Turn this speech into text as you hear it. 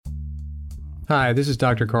Hi, this is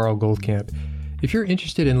Dr. Carl Goldkamp. If you're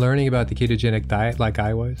interested in learning about the ketogenic diet like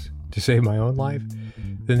I was, to save my own life,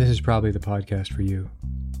 then this is probably the podcast for you.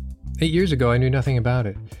 8 years ago, I knew nothing about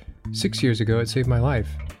it. 6 years ago, it saved my life.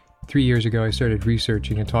 3 years ago, I started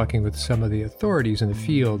researching and talking with some of the authorities in the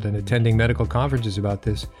field and attending medical conferences about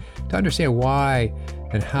this to understand why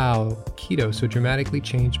and how keto so dramatically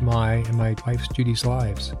changed my and my wife Judy's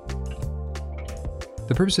lives.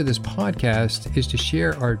 The purpose of this podcast is to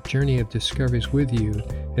share our journey of discoveries with you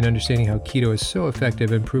in understanding how keto is so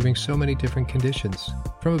effective in improving so many different conditions,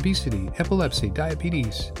 from obesity, epilepsy,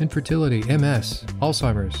 diabetes, infertility, MS,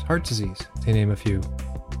 Alzheimer's, heart disease, to name a few.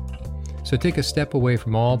 So take a step away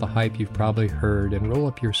from all the hype you've probably heard and roll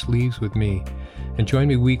up your sleeves with me and join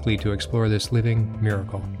me weekly to explore this living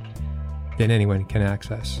miracle that anyone can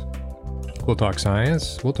access. We'll talk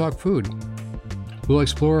science, we'll talk food. We'll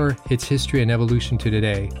explore its history and evolution to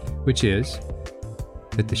today, which is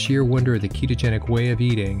that the sheer wonder of the ketogenic way of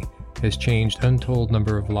eating has changed untold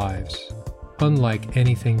number of lives, unlike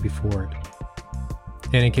anything before it.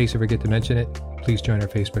 And in case I forget to mention it, please join our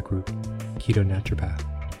Facebook group, Keto Naturopath.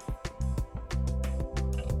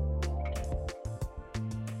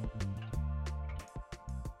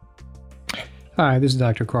 Hi, this is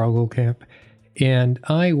Dr. Carl Goldkamp, and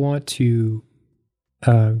I want to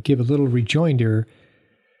give a little rejoinder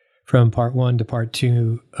from part 1 to part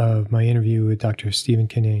 2 of my interview with Dr. Stephen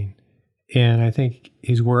Kinane. And I think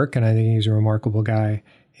his work, and I think he's a remarkable guy,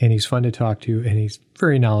 and he's fun to talk to, and he's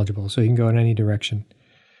very knowledgeable, so he can go in any direction.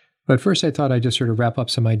 But first, I thought I'd just sort of wrap up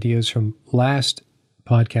some ideas from last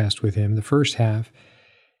podcast with him, the first half,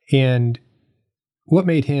 and what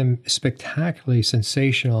made him spectacularly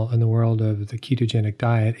sensational in the world of the ketogenic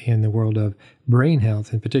diet and the world of brain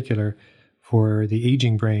health in particular for the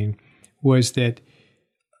aging brain was that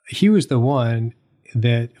he was the one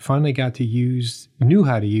that finally knew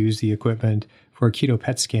how to use the equipment for a keto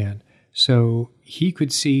PET scan. So he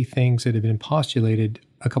could see things that had been postulated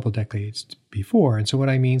a couple decades before. And so what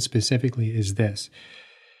I mean specifically is this: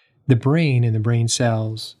 the brain and the brain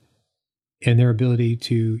cells and their ability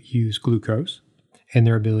to use glucose and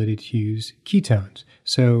their ability to use ketones.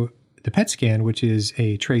 So the PET scan, which is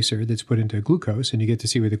a tracer that's put into glucose, and you get to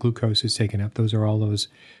see where the glucose is taken up. Those are all those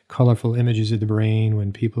colorful images of the brain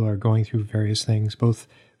when people are going through various things, both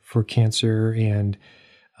for cancer and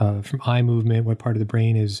from eye movement, what part of the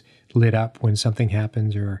brain is lit up when something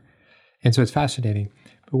happens. And so it's fascinating.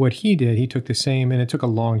 But what he did, he took the same, and it took a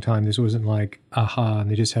long time. This wasn't like, aha, and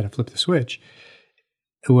they just had to flip the switch.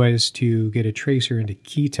 It was to get a tracer into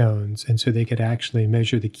ketones, and so they could actually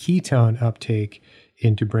measure the ketone uptake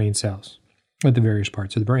into brain cells, at the various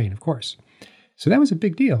parts of the brain, of course. So that was a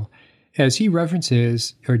big deal. As he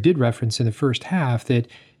references, or did reference in the first half, that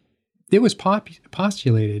it was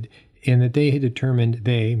postulated and that they had determined,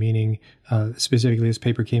 meaning specifically this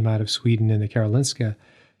paper came out of Sweden and the Karolinska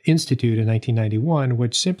Institute in 1991,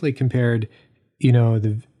 which simply compared,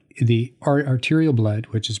 the arterial blood,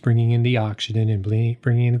 which is bringing in the oxygen and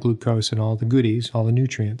bringing in the glucose and all the goodies, all the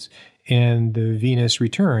nutrients, and the venous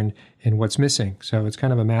return and what's missing. So it's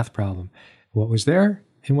kind of a math problem. What was there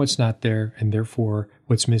and what's not there, and therefore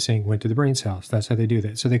what's missing went to the brain cells. That's how they do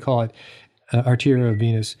that. So they call it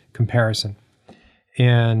arterial-venous comparison.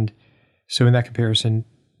 And so in that comparison,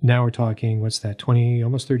 now we're talking, almost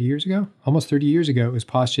 30 years ago? Almost 30 years ago, it was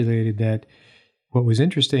postulated that what was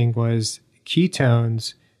interesting was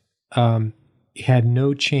ketones had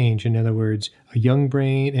no change. In other words, a young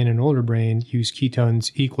brain and an older brain use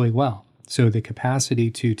ketones equally well. So the capacity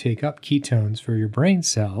to take up ketones for your brain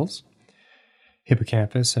cells,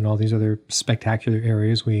 hippocampus and all these other spectacular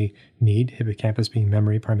areas we need, hippocampus being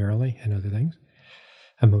memory primarily and other things,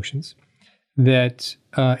 emotions, that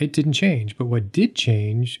it didn't change. But what did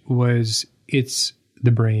change was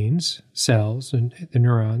the brain's cells and the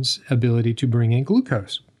neurons' ability to bring in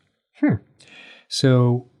glucose.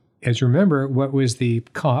 So as you remember, what was the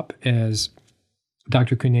COP, as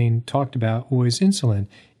Dr. Kinane talked about, was insulin.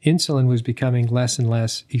 Insulin was becoming less and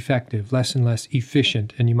less effective, less and less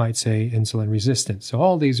efficient, and you might say insulin resistant. So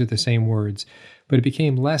all these are the same words, but it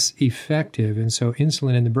became less effective. And so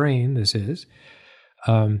insulin in the brain, which is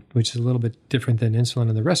a little bit different than insulin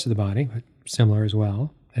in the rest of the body, but similar as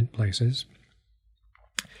well in places,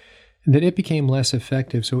 that it became less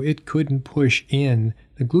effective, so it couldn't push in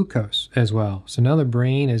the glucose as well. So now the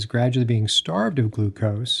brain is gradually being starved of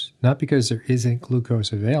glucose, not because there isn't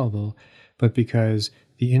glucose available, but because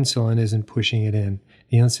the insulin isn't pushing it in.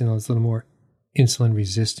 The insulin is a little more insulin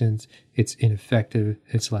resistant, it's ineffective,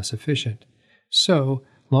 it's less efficient. So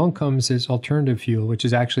along comes this alternative fuel, which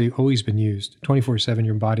has actually always been used. 24/7,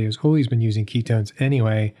 your body has always been using ketones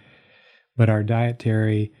anyway, but our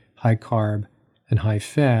dietary, high-carb, and high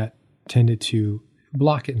fat tended to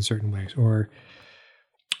block it in certain ways or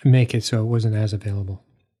make it so it wasn't as available.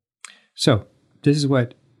 So this is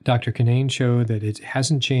what Dr. Kinane showed, that it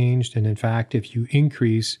hasn't changed. And in fact, if you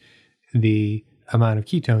increase the amount of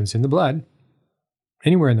ketones in the blood,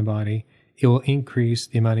 anywhere in the body, it will increase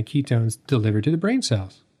the amount of ketones delivered to the brain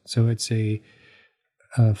cells. So it's a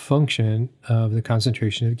function of the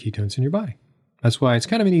concentration of ketones in your body. That's why it's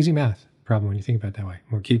kind of an easy math problem when you think about it that way.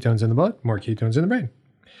 More ketones in the blood, more ketones in the brain.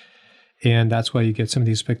 And that's why you get some of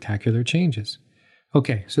these spectacular changes.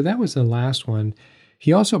 Okay, so that was the last one.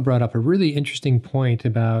 He also brought up a really interesting point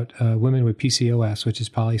about women with PCOS, which is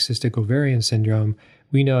polycystic ovarian syndrome.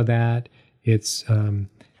 We know that it's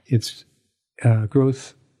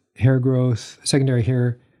growth, hair growth, secondary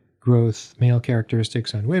hair growth, male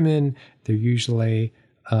characteristics on women. They're usually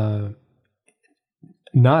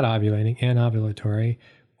not ovulating, anovulatory,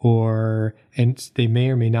 and they may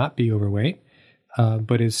or may not be overweight,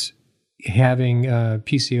 but it's having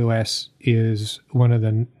PCOS is one of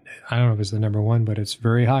the, I don't know if it's the number one, but it's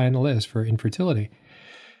very high on the list for infertility.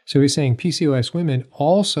 So he's saying PCOS women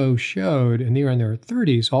also showed, and they were in their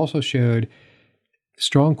 30s, also showed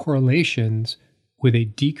strong correlations with a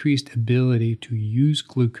decreased ability to use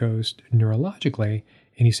glucose neurologically.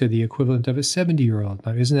 And he said the equivalent of a 70-year-old.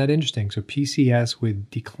 Now, isn't that interesting? So PCS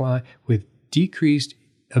with decreased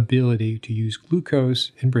ability to use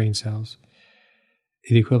glucose in brain cells,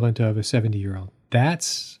 the equivalent of a 70-year-old.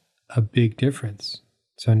 That's a big difference.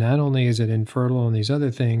 So not only is it infertile and these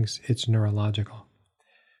other things, it's neurological.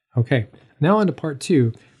 Okay, now on to part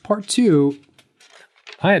two. Part two,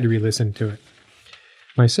 I had to re-listen to it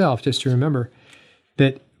myself just to remember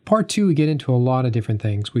that part two, we get into a lot of different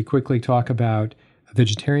things. We quickly talk about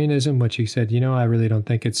vegetarianism, which he said, I really don't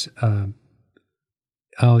think it's,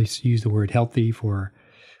 I'll use the word healthy for,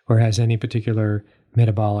 or has any particular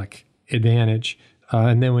metabolic advantage.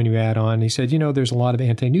 And then when you add on, he said, there's a lot of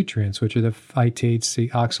anti-nutrients, which are the phytates, the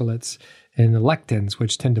oxalates, and the lectins,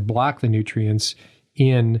 which tend to block the nutrients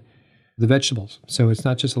in the vegetables. So it's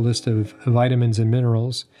not just a list of vitamins and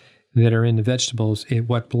minerals that are in the vegetables,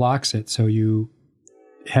 what blocks it. So you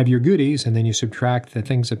have your goodies, and then you subtract the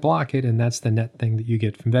things that block it, and that's the net thing that you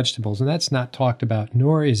get from vegetables. And that's not talked about,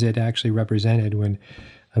 nor is it actually represented when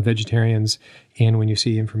vegetarians, and when you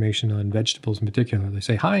see information on vegetables in particular, they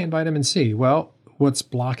say high in vitamin C. Well, what's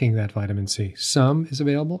blocking that vitamin C? Some is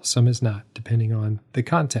available, some is not, depending on the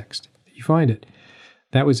context that you find it.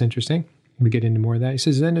 That was interesting. We get into more of that. He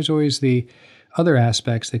says, then there's always the other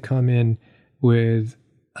aspects that come in with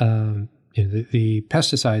the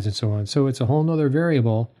pesticides and so on. So it's a whole nother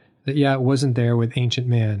variable that, it wasn't there with ancient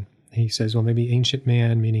man. He says, well, maybe ancient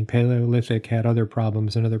man, meaning Paleolithic, had other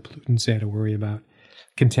problems and other pollutants they had to worry about.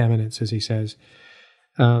 Contaminants, as he says.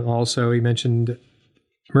 Also, he mentioned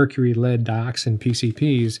mercury, lead, dioxin,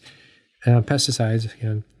 PCPs, pesticides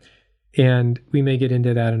again. And we may get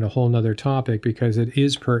into that in a whole nother topic because it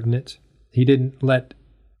is pertinent. He didn't let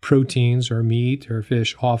proteins or meat or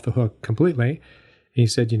fish off the hook completely. He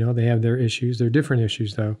said, they have their issues. They're different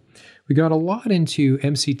issues, though. We got a lot into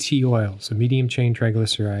MCT oil, so medium-chain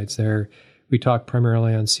triglycerides. There, we talked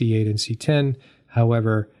primarily on C8 and C10.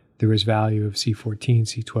 However, there is value of C14,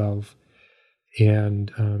 C12,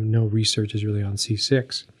 and no research is really on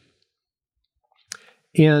C6.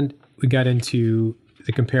 And we got into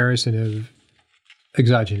the comparison of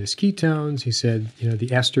exogenous ketones. He said, the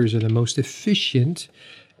esters are the most efficient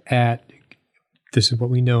at, this is what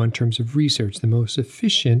we know in terms of research, the most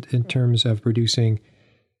efficient in terms of producing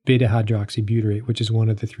beta-hydroxybutyrate, which is one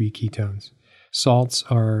of the three ketones. Salts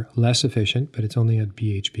are less efficient, but it's only at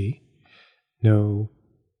BHB. No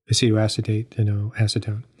acetoacetate and no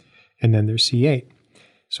acetone. And then there's C8.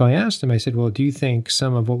 So I asked him, I said, well, do you think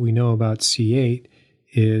some of what we know about C8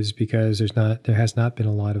 is because there has not been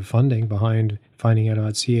a lot of funding behind finding out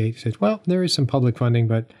about C8? He said, well, there is some public funding,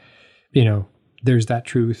 but, there's that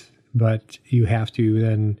truth, but you have to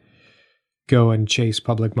then go and chase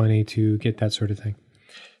public money to get that sort of thing.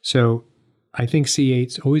 So I think C8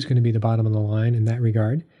 is always going to be the bottom of the line in that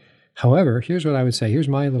regard. However, here's what I would say. Here's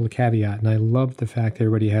my little caveat, and I love the fact that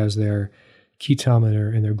everybody has their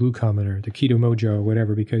ketometer and their glucometer, the Keto Mojo or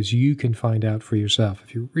whatever, because you can find out for yourself.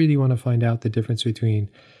 If you really want to find out the difference between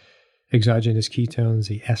exogenous ketones,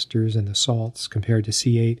 the esters, and the salts compared to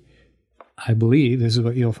C8, I believe this is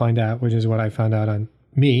what you'll find out, which is what I found out on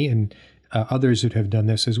me and others that have done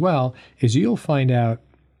this as well, is you'll find out,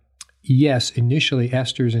 yes, initially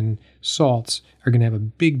esters and salts are going to have a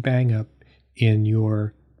big bang up in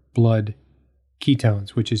your blood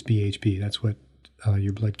ketones, which is BHB. That's what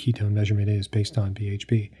your blood ketone measurement is based on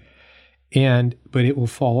BHB. But it will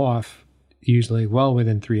fall off usually well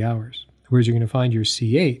within 3 hours. whereas you're going to find your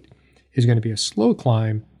C8 is going to be a slow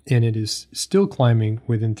climb, and it is still climbing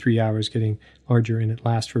within 3 hours, getting larger, and it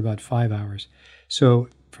lasts for about 5 hours. So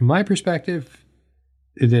from my perspective,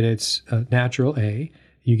 that it's natural, A,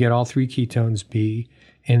 you get all 3 ketones, B,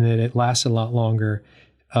 and that it lasts a lot longer.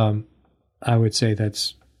 I would say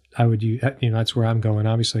that's where I'm going,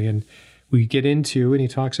 obviously. And we get into, and he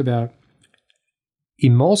talks about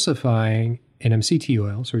emulsifying an MCT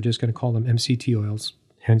oil. So we're just going to call them MCT oils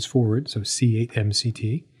henceforward. So C8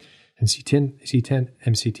 MCT and C10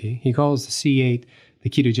 MCT. He calls the C8 the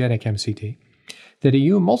ketogenic MCT. That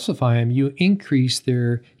you emulsify them, you increase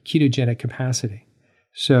their ketogenic capacity.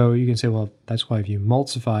 So you can say, well, that's why if you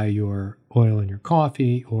emulsify your oil in your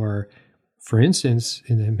coffee, or for instance,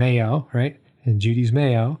 in the mayo, right? In Judy's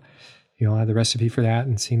mayo, you'll have the recipe for that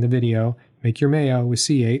and seen the video, make your mayo with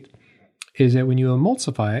C8, is that when you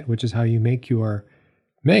emulsify it, which is how you make your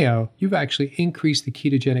mayo, you've actually increased the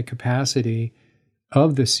ketogenic capacity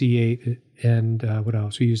of the C8. And what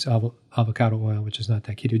else? We use avocado oil, which is not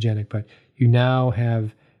that ketogenic, but you now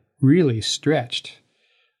have really stretched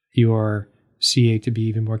your C8 to be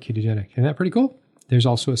even more ketogenic. Isn't that pretty cool? There's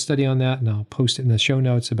also a study on that, and I'll post it in the show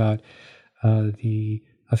notes about the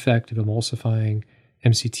effect of emulsifying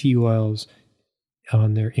MCT oils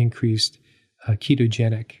on their increased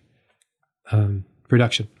ketogenic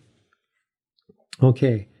production.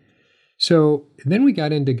 Okay, so then we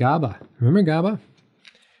got into GABA. Remember GABA?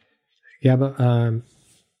 GABA,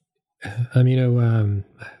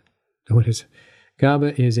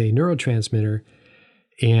 GABA is a neurotransmitter,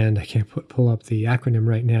 and I can't pull up the acronym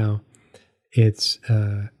right now. It's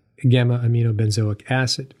gamma-aminobenzoic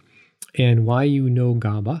acid. And why you know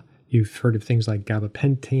GABA, you've heard of things like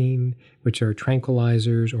gabapentin, which are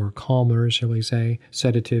tranquilizers or calmers, shall we say,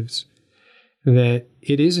 sedatives, that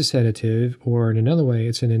it is a sedative, or in another way,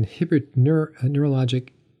 it's an neurologic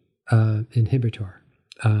inhibitor.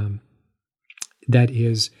 That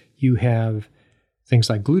is, you have things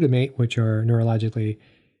like glutamate, which are neurologically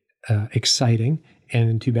exciting,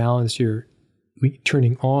 and to balance your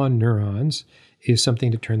turning on neurons is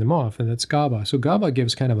something to turn them off, and that's GABA. So GABA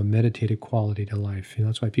gives kind of a meditative quality to life.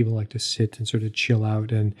 That's why people like to sit and sort of chill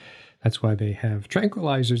out, and that's why they have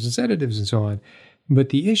tranquilizers and sedatives and so on. But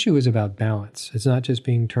the issue is about balance. It's not just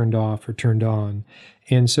being turned off or turned on.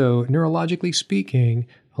 And so neurologically speaking,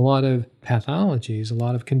 a lot of pathologies, a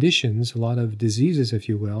lot of conditions, a lot of diseases, if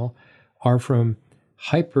you will, are from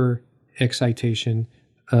hyper-excitation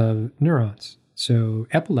of neurons. So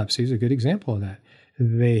epilepsy is a good example of that.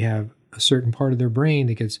 They have a certain part of their brain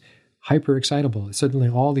that gets hyper-excitable. Suddenly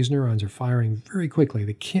all these neurons are firing very quickly.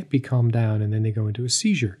 They can't be calmed down, and then they go into a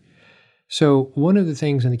seizure. So one of the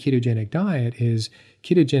things in the ketogenic diet, the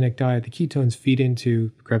ketones feed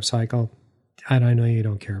into Krebs cycle. I know you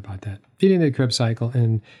don't care about that. Feed into the Krebs cycle,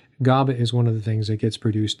 and GABA is one of the things that gets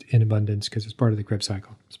produced in abundance because it's part of the Krebs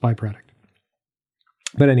cycle. It's a byproduct.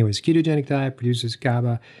 But anyways, ketogenic diet produces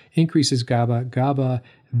GABA, increases GABA. GABA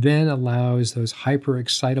then allows those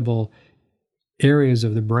hyper-excitable areas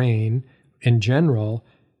of the brain in general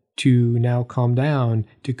to now calm down,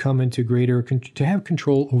 to come into to have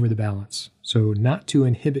control over the balance. So not to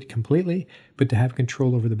inhibit completely, but to have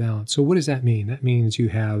control over the balance. So what does that mean? That means you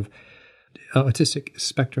have autistic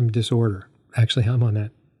spectrum disorder. Actually, I'm on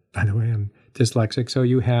that. By the way, I'm dyslexic. So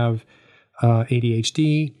you have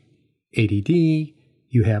ADHD, ADD,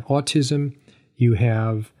 you have autism, you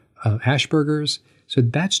have Asperger's. So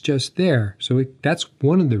that's just there. So that's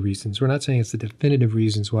one of the reasons. We're not saying it's the definitive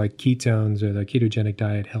reasons why ketones or the ketogenic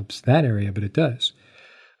diet helps that area, but it does.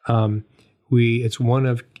 GABA is one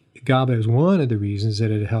of the reasons that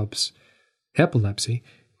it helps epilepsy,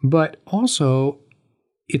 but also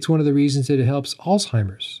it's one of the reasons that it helps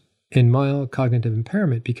Alzheimer's and mild cognitive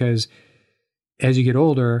impairment, because as you get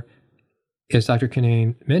older, as Dr.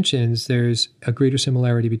 Kinane mentions, there's a greater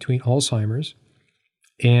similarity between Alzheimer's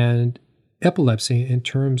and epilepsy in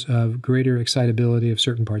terms of greater excitability of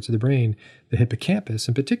certain parts of the brain, the hippocampus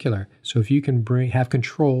in particular. So if you can have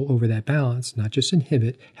control over that balance, not just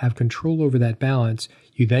inhibit, have control over that balance,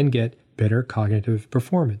 you then get better cognitive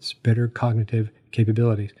performance, better cognitive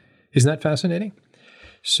capabilities. Isn't that fascinating?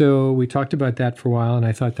 So we talked about that for a while, and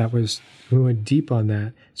I thought we went deep on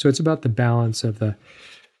that. So it's about the balance of the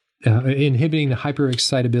inhibiting the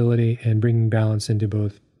hyperexcitability and bringing balance into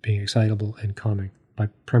both being excitable and calming, by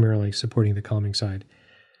primarily supporting the calming side.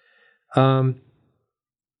 And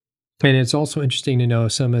it's also interesting to know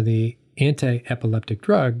some of the anti-epileptic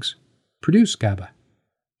drugs produce GABA.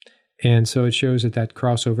 And so it shows that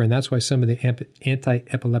crossover, and that's why some of the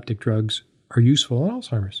anti-epileptic drugs are useful in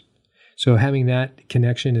Alzheimer's. So having that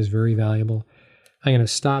connection is very valuable. I'm going to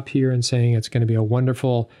stop here and saying it's going to be a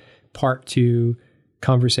wonderful part 2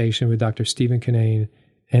 conversation with Dr. Stephen Kinane.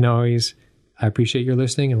 And always, I appreciate your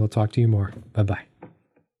listening, and we'll talk to you more. Bye-bye.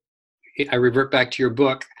 I revert back to your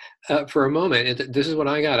book for a moment. And this is what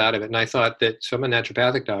I got out of it. And I thought that, so I'm a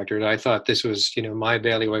naturopathic doctor, and I thought this was, my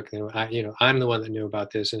bailiwick. I'm the one that knew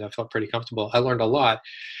about this, and I felt pretty comfortable. I learned a lot.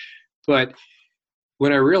 But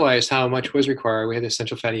when I realized how much was required, we had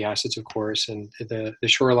essential fatty acids, of course, and the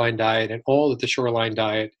shoreline diet, and all that the shoreline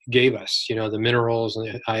diet gave us, the minerals and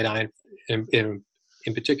the iodine in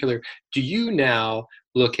particular. Do you now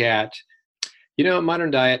look at, modern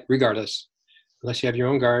diet, regardless, unless you have your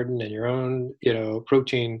own garden and your own,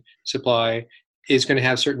 protein supply, is going to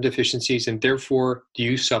have certain deficiencies, and therefore, do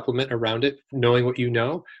you supplement around it, knowing what you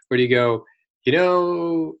know? Or do you go,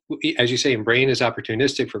 as you say, brain is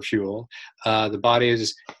opportunistic for fuel. The body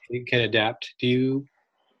can adapt. Do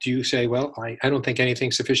you say, well, I don't think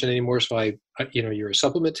anything's sufficient anymore, so you're a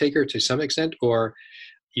supplement taker to some extent, or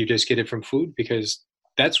you just get it from food? Because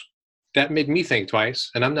that made me think twice,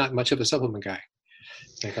 and I'm not much of a supplement guy.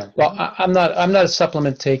 Well, I'm not a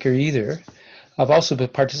supplement taker either. I've also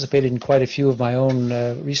participated in quite a few of my own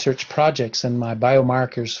research projects, and my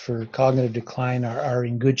biomarkers for cognitive decline are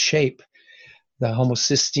in good shape. The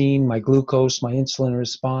homocysteine, my glucose, my insulin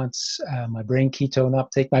response, my brain ketone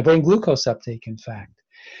uptake, my brain glucose uptake, in fact.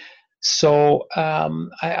 So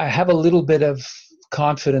I have a little bit of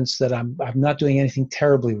confidence that I'm not doing anything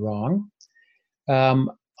terribly wrong.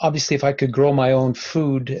 Obviously, if I could grow my own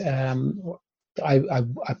food, I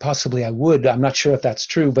possibly would. I'm not sure if that's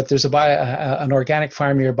true, but there's an organic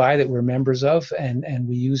farm nearby that we're members of, and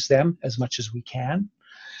we use them as much as we can.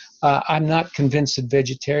 I'm not convinced that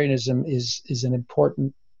vegetarianism is an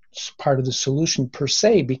important part of the solution per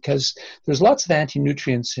se, because there's lots of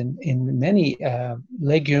anti-nutrients in many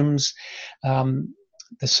legumes.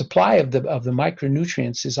 The supply of the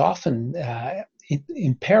micronutrients is often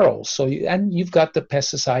in peril. So you've got the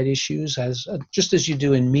pesticide issues just as you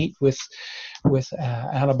do in meat with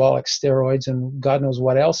anabolic steroids and God knows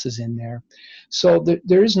what else is in there. So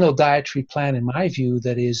there is no dietary plan, in my view,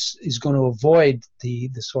 that is going to avoid the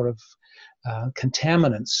sort of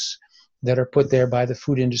contaminants that are put there by the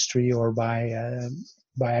food industry or by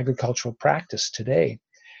agricultural practice today.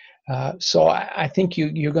 So I think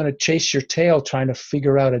you're going to chase your tail trying to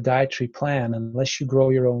figure out a dietary plan unless you grow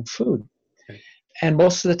your own food. And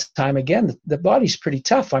most of the time, again, the body's pretty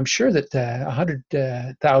tough. I'm sure that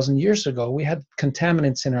 100,000 years ago, we had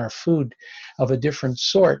contaminants in our food of a different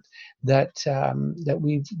sort that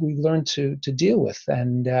we've learned to deal with.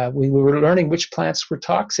 And we were learning which plants were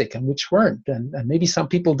toxic and which weren't. And maybe some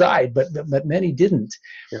people died, but many didn't.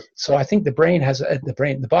 Yeah. So I think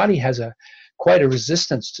the body has quite a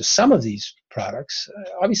resistance to some of these products.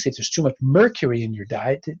 Obviously, if there's too much mercury in your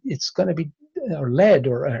diet, it's going to be, or lead,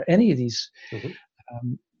 or any of these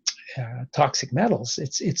toxic metals.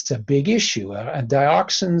 It's a big issue. And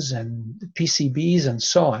dioxins and PCBs and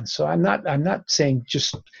so on. So I'm not saying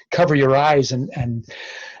just cover your eyes and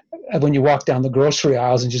when you walk down the grocery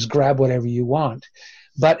aisles and just grab whatever you want.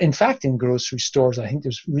 But in fact, in grocery stores, I think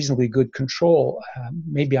there's reasonably good control.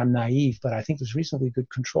 Maybe I'm naive, but I think there's reasonably good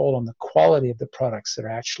control on the quality of the products that are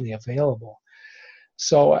actually available.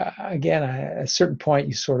 So again, at a certain point,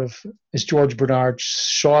 you sort of, as George Bernard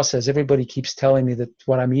Shaw says, everybody keeps telling me that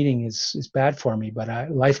what I'm eating is bad for me, but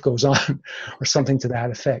life goes on, or something to that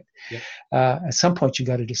effect. Yep. At some point, you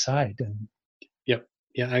got to decide. Yep.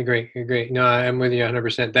 Yeah, I agree. No, I'm with you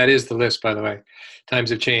 100%. That is the list, by the way. Times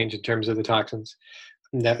have changed in terms of the toxins.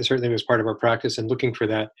 And that certainly was part of our practice, and looking for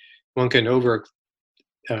that. One can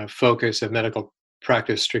focus of medical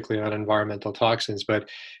practice strictly on environmental toxins, but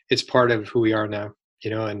it's part of who we are now.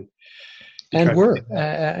 And we're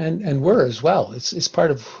as well. It's part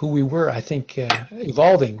of who we were, I think,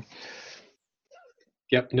 evolving.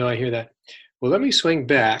 Yep. No, I hear that. Well, let me swing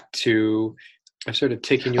back to sort of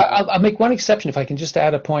taking you. I'll make one exception if I can just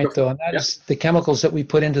add a point, though, and that is the chemicals that we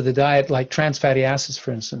put into the diet, like trans fatty acids,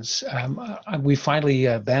 for instance. We finally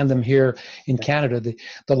banned them here in Canada.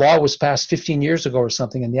 The law was passed 15 years ago or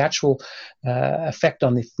something, and the actual effect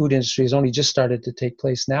on the food industry has only just started to take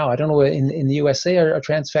place now. I don't know, in the USA, are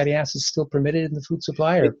trans fatty acids still permitted in the food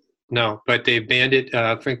supply? Or? No, but they banned it.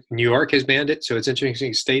 I think New York has banned it, so it's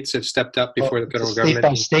interesting. States have stepped up before the federal government. State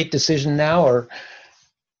by state decision now, or?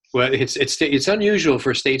 Well, it's unusual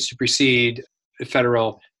for states to precede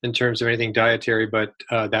federal in terms of anything dietary, but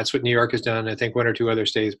that's what New York has done. I think one or two other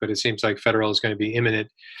states, but it seems like federal is going to be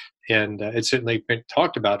imminent, and it's certainly been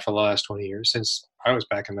talked about for the last 20 years since I was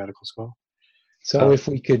back in medical school. So if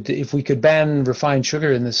we could ban refined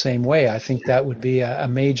sugar in the same way, I think that would be a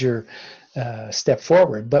major step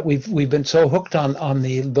forward. But we've been so hooked on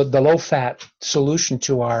the low fat solution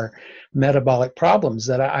to our metabolic problems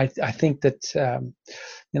that I think that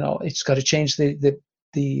it's got to change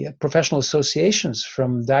the professional associations,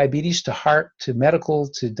 from diabetes to heart to medical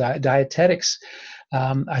to dietetics.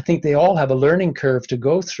 I think they all have a learning curve to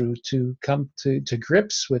go through to come to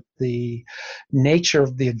grips with the nature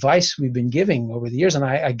of the advice we've been giving over the years. And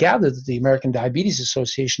I gather that the American Diabetes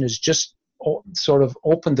Association has just sort of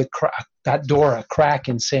opened that door a crack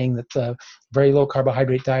in saying that the very low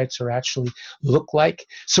carbohydrate diets are actually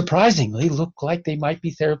surprisingly look like they might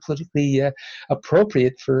be therapeutically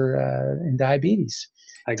appropriate for in diabetes.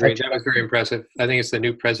 I agree. That was very impressive. I think it's the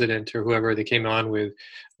new president or whoever they came on with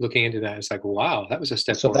looking into that. It's like, wow, that was a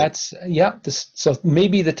step forward. So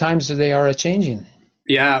maybe the times that they are changing.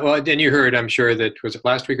 Yeah. Well, then you heard, I'm sure, that was it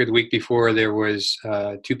last week or the week before, there was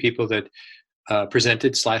two people that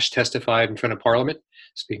presented / testified in front of Parliament.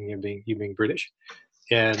 Speaking of being British,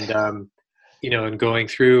 and and going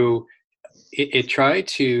through,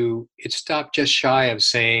 it stopped just shy of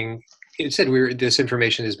saying. It said this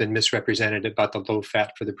information has been misrepresented about the low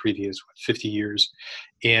fat for the previous 50 years,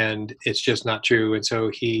 and it's just not true. And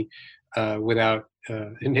so he, without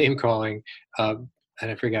name calling, and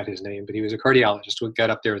I forgot his name, but he was a cardiologist who got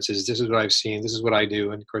up there and says, "This is what I've seen. This is what I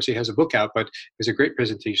do." And of course, he has a book out, but it was a great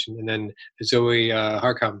presentation. And then Zoe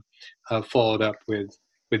Harcum followed up with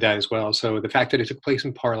that as well. So the fact that it took place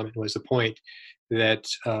in Parliament was the point. That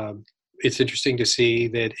it's interesting to see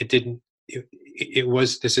that it didn't.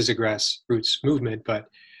 This is a grassroots movement, but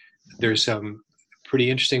there's some pretty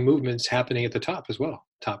interesting movements happening at the top as well.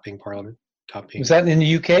 Top being Parliament. Was that in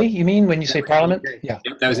the UK, you mean, when you say Parliament? Yeah.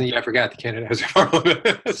 That was I forgot Canada has a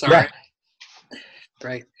Parliament. Sorry. Yeah.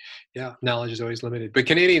 Right. Yeah. Knowledge is always limited. But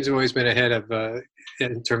Canadians have always been ahead of,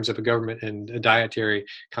 in terms of a government and dietary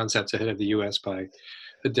concepts, ahead of the US by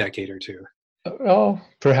a decade or two. Oh,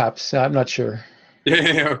 perhaps. I'm not sure.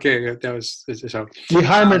 Yeah. Okay. That was so.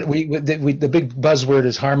 The big buzzword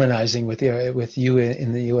is harmonizing with you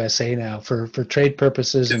in the USA now for trade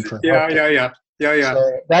purposes and for Yeah.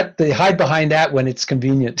 So that they hide behind that when it's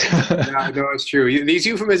convenient. Yeah, no, it's true. These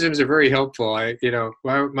euphemisms are very helpful.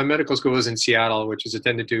 My medical school was in Seattle, which is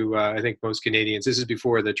attended to, I think, most Canadians. This is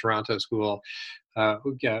before the Toronto school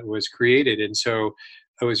was created, and so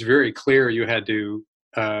it was very clear you had to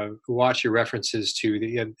watch your references to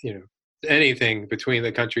the anything between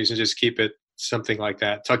the countries and just keep it something like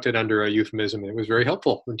that, tucked it under a euphemism. It was very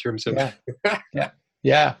helpful in terms of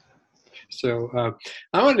yeah. So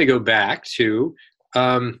I wanted to go back to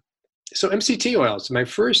so MCT oils. My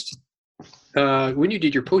first when you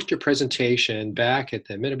did your poster presentation back at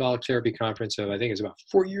the Metabolic Therapy Conference of, I think it was about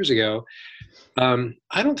 4 years ago,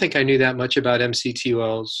 I don't think I knew that much about MCT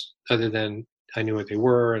oils other than I knew what they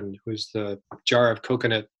were, and it was the jar of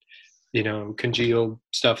coconut, congealed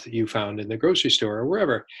stuff that you found in the grocery store or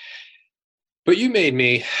wherever. But you made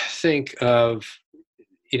me think of,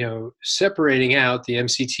 separating out the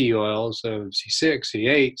MCT oils of C6,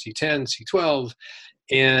 C8, C10, C12,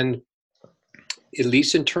 and at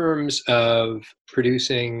least in terms of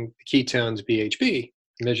producing ketones BHB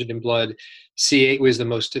measured in blood, C8 was the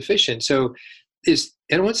most efficient. So and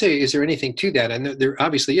I won't say, is there anything to that? I know there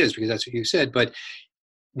obviously is, because that's what you said. But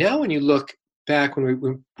now when you look back,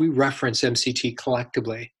 when we reference MCT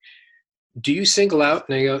collectively, do you single out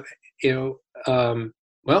and go,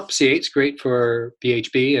 well, C8 is great for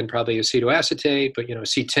BHB and probably acetoacetate, but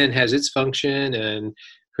C10 has its function, and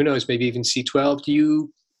who knows, maybe even C12. Do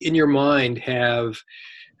you, in your mind, have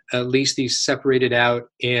at least these separated out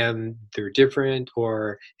and they're different,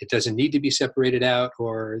 or it doesn't need to be separated out,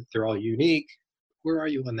 or they're all unique? Where are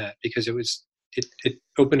you on that? Because it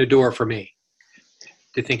opened a door for me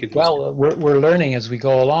to think of these. Well, we're learning as we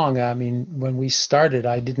go along. I mean, when we started,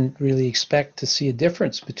 I didn't really expect to see a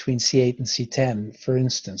difference between C8 and C10, for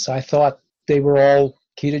instance. I thought they were all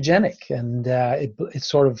ketogenic, and it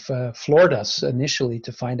sort of floored us initially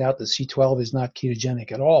to find out that C12 is not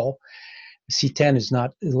ketogenic at all. C10 is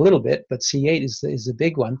not a little bit, but C8 is the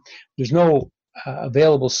big one. There's no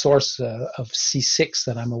available source of C6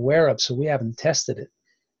 that I'm aware of, so we haven't tested it.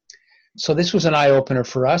 So this was an eye-opener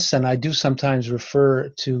for us, and I do sometimes refer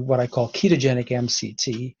to what I call ketogenic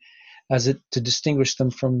MCT to distinguish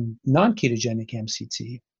them from non-ketogenic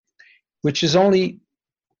MCT, which is only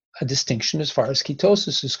a distinction as far as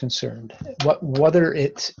ketosis is concerned. Whether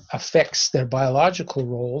it affects their biological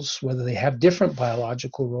roles, whether they have different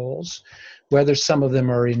biological roles, whether some of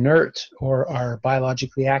them are inert or are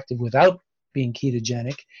biologically active without being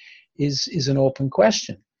ketogenic, is an open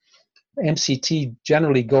question. MCT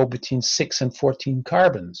generally go between 6 and 14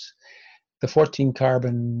 carbons. The 14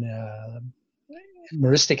 carbon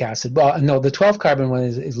Myristic acid. Well, no, the 12-carbon one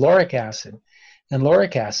is lauric acid, and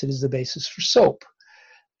lauric acid is the basis for soap.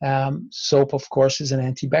 Soap, of course, is an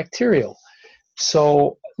antibacterial.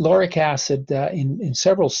 So lauric acid in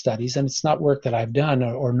several studies, and it's not work that I've done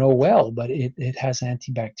or know well, but it has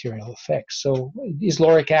antibacterial effects. So is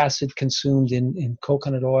lauric acid consumed in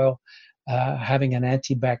coconut oil having an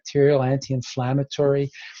antibacterial, anti-inflammatory,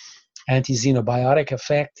 anti-xenobiotic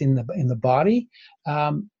effect in the body?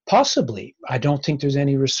 Possibly. I don't think there's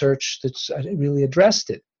any research that's really addressed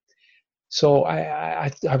it. So I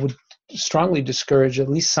would strongly discourage at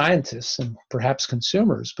least scientists and perhaps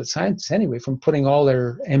consumers, but scientists anyway, from putting all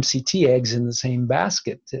their MCT eggs in the same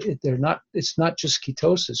basket. It's not just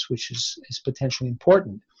ketosis, which is potentially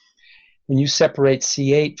important. When you separate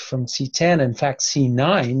C8 from C10, in fact,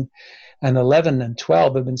 C9 and 11 and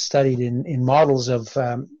 12 have been studied in models of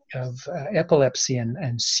epilepsy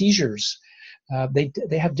and seizures.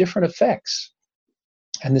 They have different effects.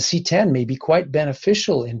 And the C10 may be quite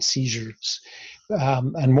beneficial in seizures,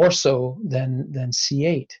 and more so than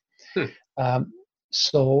C8.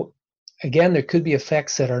 So again, there could be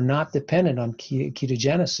effects that are not dependent on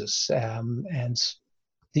ketogenesis, and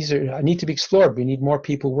these need to be explored. We need more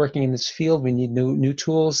people working in this field. We need new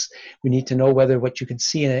tools. We need to know whether what you can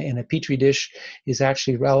see in a petri dish is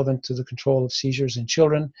actually relevant to the control of seizures in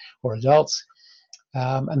children or adults.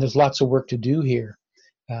 And there's lots of work to do here.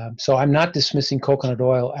 So I'm not dismissing coconut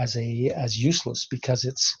oil as useless because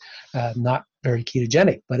it's not very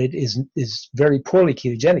ketogenic, but it is very poorly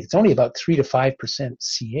ketogenic. It's only about 3 to 5%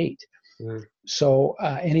 C8. So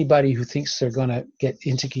anybody who thinks they're going to get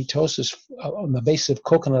into ketosis on the basis of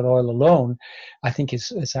coconut oil alone, I think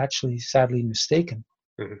is actually sadly mistaken.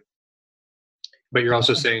 Mm-hmm. But you're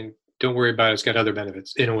also saying, don't worry about it. It's got other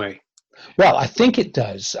benefits in a way. Well, I think it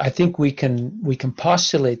does. I think we can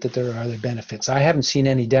postulate that there are other benefits. I haven't seen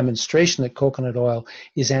any demonstration that coconut oil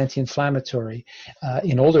is anti-inflammatory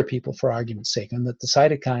in older people, for argument's sake, and that the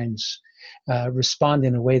cytokines respond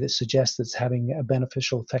in a way that suggests it's having a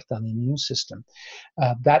beneficial effect on the immune system.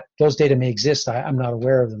 Those data may exist. I'm not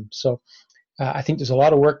aware of them. So I think there's a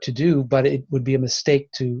lot of work to do, but it would be a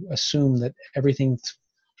mistake to assume that everything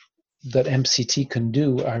that MCT can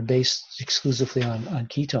do are based exclusively on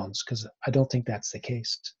ketones, because I don't think that's the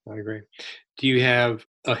case. I agree. Do you have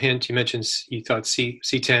a hint? You mentioned you thought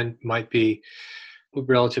C10 might be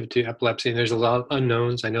relative to epilepsy, and there's a lot of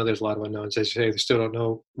unknowns. I know there's a lot of unknowns. As you say, they still don't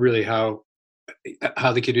know really how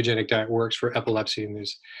the ketogenic diet works for epilepsy,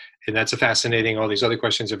 and that's a fascinating. All these other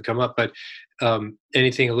questions have come up, but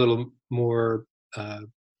anything a little more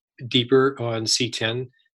deeper on C10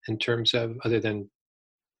 in terms of, other than,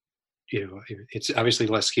 it's obviously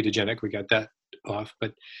less ketogenic. We got that off,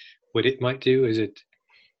 but what it might do, is it?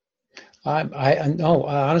 No,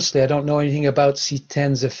 honestly, I don't know anything about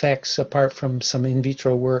C10's effects apart from some in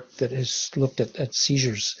vitro work that has looked at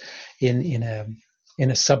seizures in a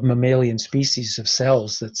submammalian species of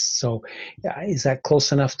cells. Is that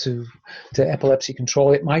close enough to epilepsy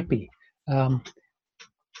control? It might be. No,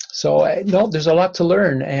 there's a lot to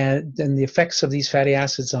learn, and the effects of these fatty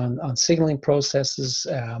acids on signaling processes.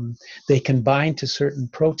 They can bind to certain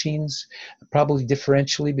proteins, probably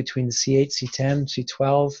differentially between the C8, C10,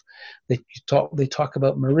 C12. They talk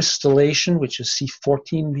about myristoylation, which is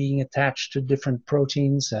C14 being attached to different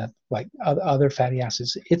proteins, like other fatty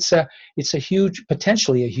acids. It's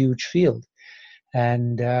potentially a huge field,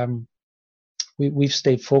 and we've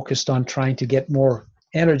stayed focused on trying to get more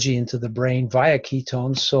energy into the brain via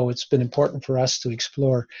ketones. So it's been important for us to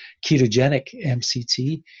explore ketogenic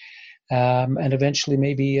MCT, and eventually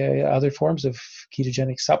maybe other forms of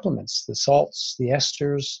ketogenic supplements, the salts, the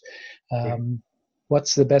esters.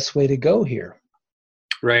 What's the best way to go here?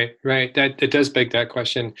 Right. That does beg that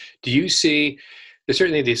question. Do you see,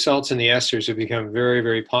 certainly the salts and the esters have become very,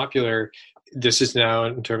 very popular. This is now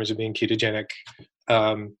in terms of being ketogenic.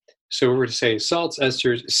 So we're to say salts,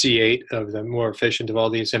 esters, C8 of the more efficient of all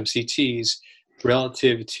these MCTs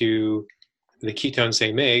relative to the ketones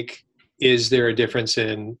they make. Is there a difference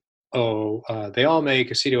in, they all make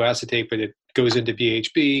acetoacetate, but it goes into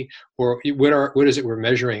BHB? Or what is it we're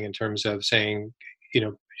measuring in terms of saying,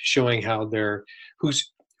 showing how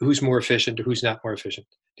who's more efficient or who's not more efficient?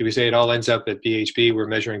 Do we say it all ends up at BHB? We're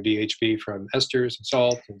measuring BHB from esters and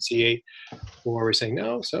salt and C8, or we're saying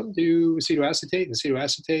no, some do acetoacetate, and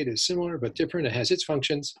acetoacetate is similar but different. It has its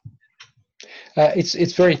functions.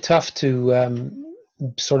 It's very tough to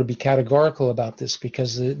sort of be categorical about this,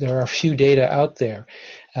 because there are few data out there,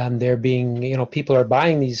 and they're being, people are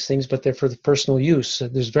buying these things, but they're for the personal use.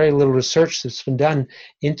 There's very little research that's been done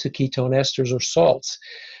into ketone esters or salts.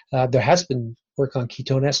 There has been work on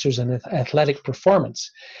ketone esters and athletic performance,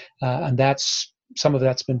 and that's some of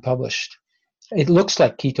that's been published. It looks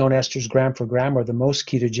like ketone esters gram for gram are the most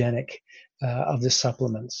ketogenic of the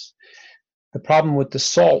supplements. The problem with the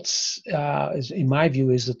salts, is, in my view,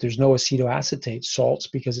 is that there's no acetoacetate salts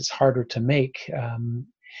because it's harder to make.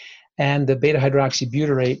 And the beta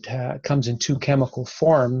hydroxybutyrate comes in two chemical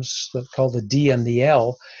forms called the D and the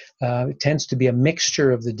L. It tends to be a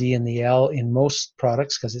mixture of the D and the L in most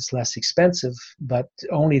products because it's less expensive, but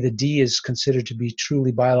only the D is considered to be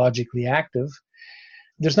truly biologically active.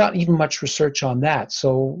 There's not even much research on that.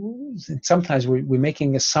 So sometimes we're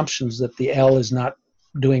making assumptions that the L is not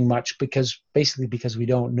doing much because we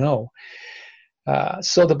don't know.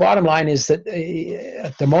 So the bottom line is that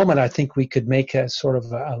at the moment, I think we could make a sort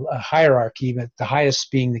of a hierarchy, but the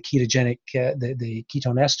highest being the ketogenic, the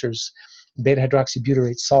ketone esters. Beta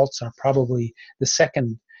hydroxybutyrate salts are probably the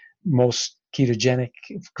second most ketogenic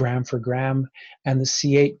gram for gram, and the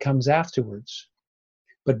C8 comes afterwards.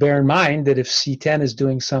 But bear in mind that if C10 is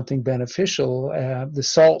doing something beneficial, the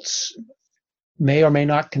salts may or may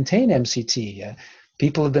not contain MCT.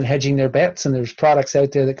 People have been hedging their bets, and there's products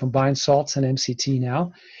out there that combine salts and MCT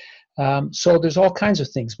now. So there's all kinds of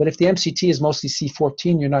things. But if the MCT is mostly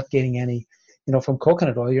C14, you're not getting any, from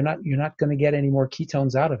coconut oil. You're not going to get any more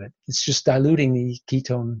ketones out of it. It's just diluting the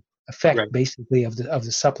ketone effect, right, basically of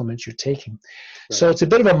the supplements you're taking. Right. So it's a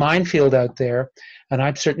bit of a minefield out there, and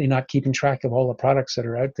I'm certainly not keeping track of all the products that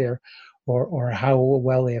are out there, or how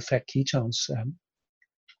well they affect ketones.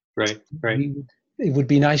 Right. It would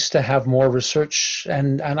be nice to have more research,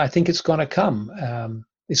 and I think it's going to come.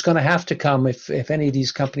 It's going to have to come if any of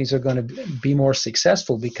these companies are going to be more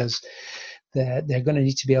successful, because they're going to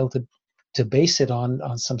need to be able to base it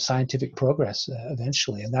on some scientific progress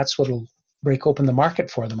eventually, and that's what will break open the market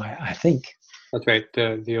for them, I think. That's right,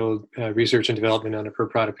 the old research and development on a per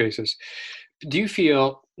product basis. Do you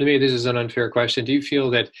feel, maybe this is an unfair question, do you feel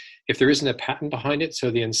that if there isn't a patent behind it,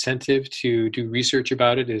 so the incentive to do research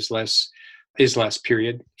about it is less,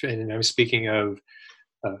 period? And I'm speaking of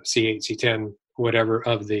C8, C10, whatever,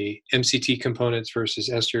 of the MCT components versus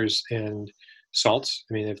esters and salts.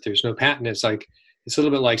 I mean, if there's no patent, it's a little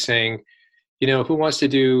bit like saying, who wants to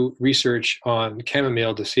do research on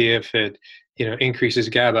chamomile to see if it, increases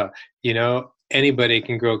GABA? Anybody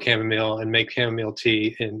can grow chamomile and make chamomile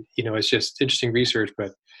tea, and it's just interesting research,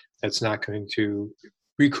 but that's not going to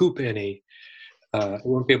recoup any. It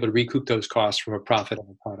won't be able to recoup those costs from a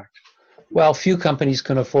profitable product. Well, few companies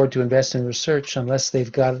can afford to invest in research unless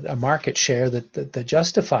they've got a market share that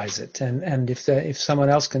justifies it. And if someone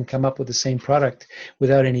else can come up with the same product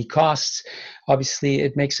without any costs, obviously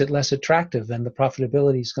it makes it less attractive, and the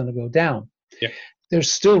profitability is going to go down. Yeah. There's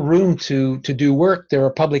still room to do work. There are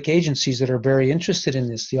public agencies that are very interested in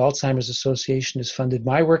this. The Alzheimer's Association has funded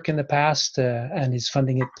my work in the past and is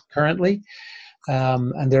funding it currently.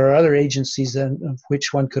 And there are other agencies of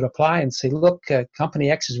which one could apply and say, look, company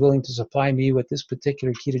X is willing to supply me with this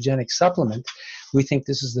particular ketogenic supplement. We think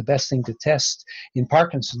this is the best thing to test in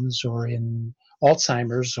Parkinson's or in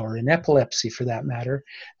Alzheimer's or in epilepsy, for that matter.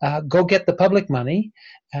 Go get the public money.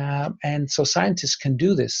 And so scientists can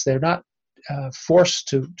do this. They're not forced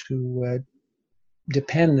to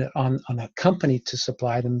depend on a company to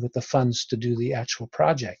supply them with the funds to do the actual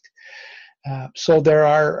project. So there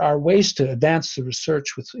are ways to advance the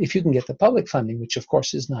research if you can get the public funding, which of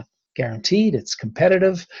course is not guaranteed. It's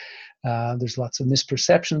competitive. There's lots of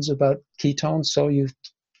misperceptions about ketones, so you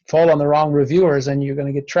fall on the wrong reviewers and you're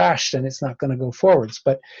going to get trashed, and it's not going to go forwards.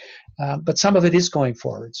 But some of it is going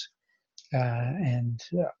forwards, and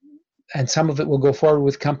some of it will go forward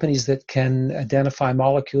with companies that can identify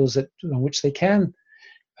molecules on which they can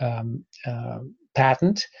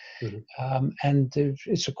patent. Mm-hmm. And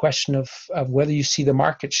it's a question of whether you see the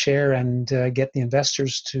market share and get the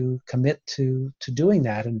investors to commit to doing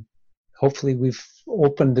that. And hopefully we've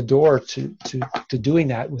opened the door to doing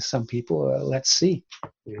that with some people. Let's see.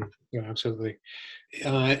 Yeah, absolutely.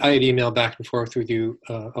 I had emailed back and forth with you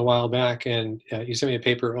a while back, and you sent me a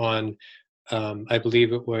paper on, I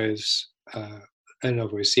believe it was, I don't know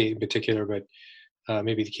if it was C8 in particular, but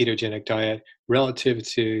maybe the ketogenic diet relative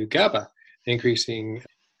to GABA, increasing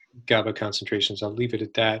GABA concentrations. I'll leave it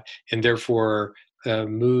at that. And therefore,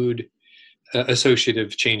 mood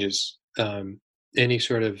associative changes. Any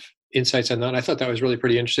sort of insights on that? I thought that was really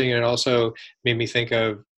pretty interesting. And it also made me think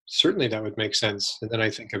of, certainly that would make sense. And then I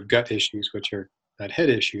think of gut issues, which are not head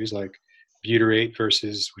issues, like butyrate which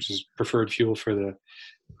is preferred fuel for the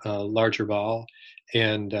larger bowel,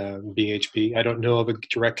 and BHB. I don't know of a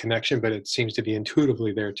direct connection, but it seems to be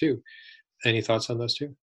intuitively there too. Any thoughts on those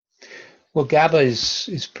two? Well, GABA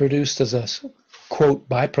is produced as a quote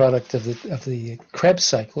byproduct of the Krebs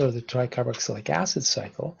cycle, or the tricarboxylic acid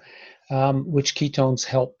cycle, which ketones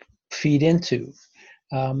help feed into.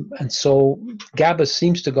 And so GABA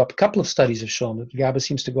seems to go up. A couple of studies have shown that GABA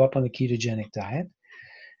seems to go up on the ketogenic diet.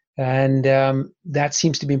 And that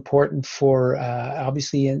seems to be important for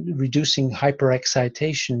obviously in reducing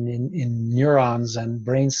hyperexcitation in neurons and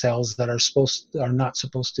brain cells that are not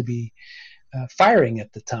supposed to be firing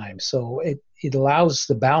at the time. So it allows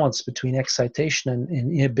the balance between excitation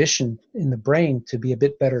and inhibition in the brain to be a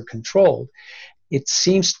bit better controlled. It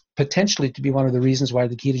seems potentially to be one of the reasons why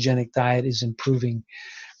the ketogenic diet is improving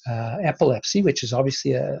epilepsy, which is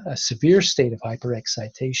obviously a severe state of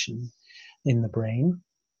hyperexcitation in the brain.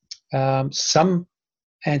 Some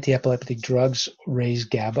anti-epileptic drugs raise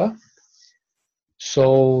GABA.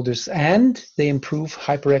 So they improve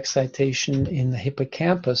hyperexcitation in the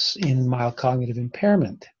hippocampus in mild cognitive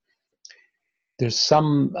impairment. There's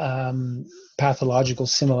some pathological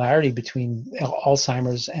similarity between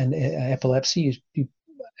Alzheimer's and epilepsy.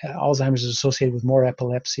 Alzheimer's is associated with more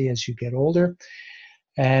epilepsy as you get older.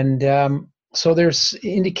 And so there's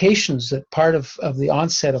indications that part of the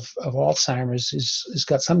onset of Alzheimer's has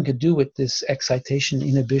got something to do with this excitation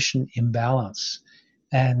inhibition imbalance.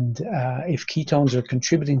 And if ketones are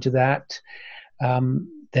contributing to that,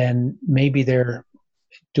 then maybe they're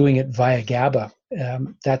doing it via GABA.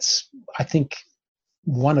 That's, I think,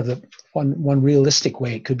 one realistic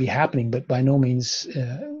way it could be happening, but by no means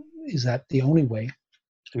is that the only way.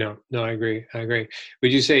 No, I agree.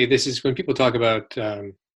 Would you say this is when people talk about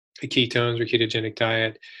the ketones or ketogenic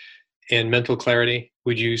diet and mental clarity?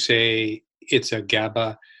 Would you say it's a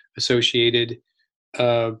GABA associated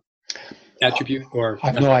attribute, or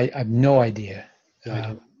I have no idea.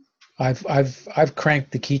 I've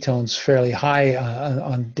cranked the ketones fairly high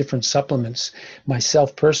on different supplements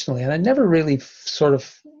myself personally, and I never really sort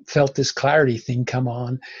of felt this clarity thing come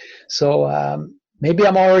on. So maybe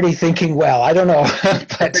I'm already thinking well. I don't know.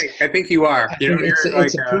 But I think you are. You're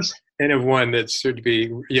like N of one that's should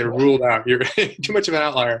be ruled out. You're too much of an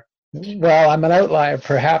outlier. Well, I'm an outlier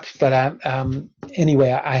perhaps, but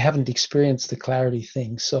anyway, I haven't experienced the clarity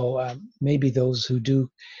thing. So maybe those who do,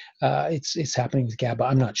 it's happening with GABA.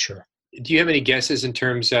 I'm not sure. Do you have any guesses in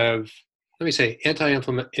terms of, let me say,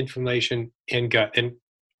 anti-inflammation and gut? And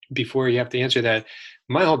before you have to answer that,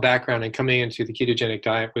 my whole background in coming into the ketogenic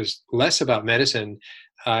diet was less about medicine.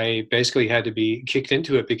 I basically had to be kicked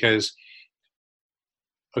into it because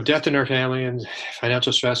of death in our family and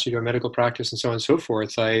financial stress due to our medical practice and so on and so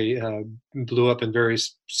forth. I blew up in very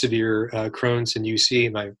severe Crohn's and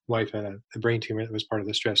UC. My wife had a brain tumor that was part of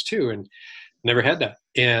the stress too, and never had that.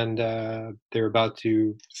 And they were about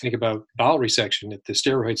to think about bowel resection if the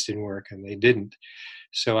steroids didn't work, and they didn't.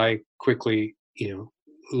 So I quickly,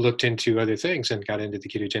 looked into other things and got into the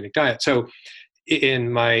ketogenic diet. So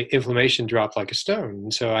my inflammation dropped like a stone.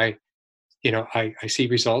 And so I see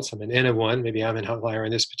results. I'm an N of one. Maybe I'm an outlier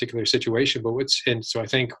in this particular situation, so I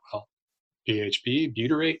think, well, BHB,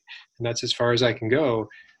 butyrate, and that's as far as I can go.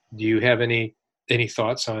 Do you have any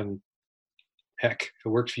thoughts on, heck, if it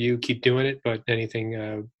worked for you, keep doing it, but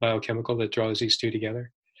anything biochemical that draws these two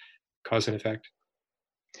together, cause and effect?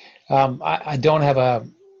 I don't have a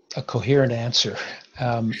coherent answer.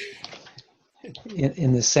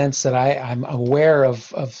 In the sense that I'm aware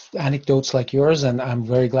of anecdotes like yours, and I'm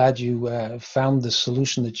very glad you found the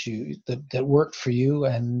solution that worked for you,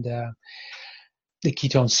 and the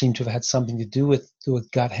ketones seem to have had something to do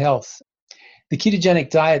with gut health. The ketogenic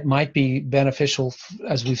diet might be beneficial,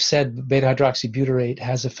 as we've said. Beta-hydroxybutyrate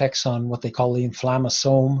has effects on what they call the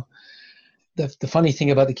inflammasome. The funny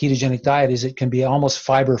thing about the ketogenic diet is it can be almost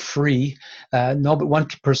fiber-free. But one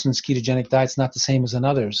person's ketogenic diet is not the same as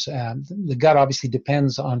another's. The gut obviously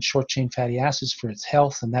depends on short-chain fatty acids for its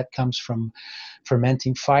health, and that comes from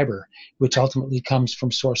fermenting fiber, which ultimately comes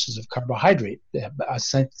from sources of carbohydrate. I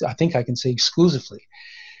think I can say exclusively.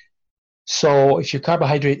 So if your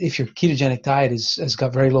ketogenic diet has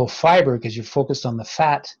got very low fiber because you're focused on the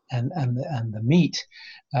fat and the meat,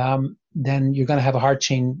 then you're going to have a hard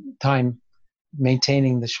time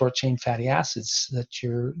maintaining the short chain fatty acids that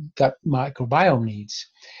your gut microbiome needs.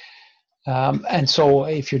 And so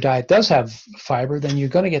if your diet does have fiber, then you're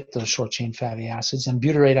going to get those short chain fatty acids. And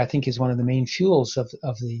butyrate, I think, is one of the main fuels of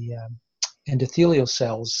the endothelial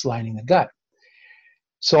cells lining the gut.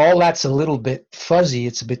 So all that's a little bit fuzzy.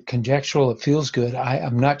 It's a bit conjectural. It feels good.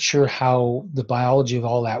 I'm not sure how the biology of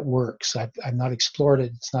all that works. I've not explored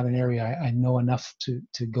it. It's not an area I know enough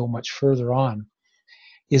to go much further on.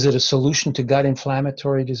 Is it a solution to gut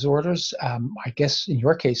inflammatory disorders? I guess in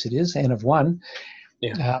your case it is, N of one.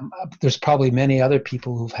 Yeah. There's probably many other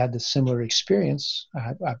people who've had the similar experience.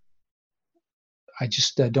 I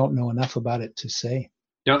just don't know enough about it to say.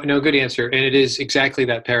 No, no, good answer. And it is exactly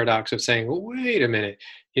that paradox of saying, well, wait a minute.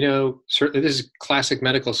 Certainly this is classic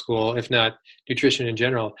medical school, if not nutrition in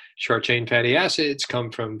general. Short chain fatty acids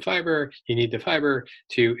come from fiber. You need the fiber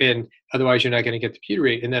and otherwise you're not going to get the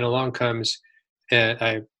butyrate. And then along comes,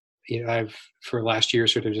 I've for last year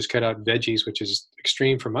sort of just cut out veggies, which is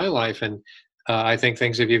extreme for my life. And I think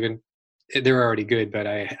things they're already good, but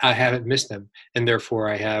I haven't missed them. And therefore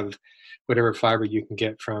I have whatever fiber you can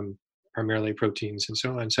get from primarily proteins and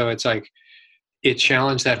so on. So it's like, it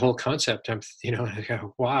challenged that whole concept. I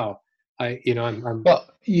go, wow. I'm Well,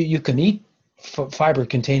 you can eat fiber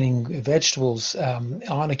containing vegetables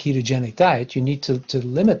on a ketogenic diet. You need to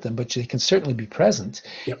limit them, but they can certainly be present.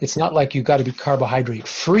 Yep. It's not like you've got to be carbohydrate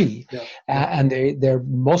free. Yep. And they're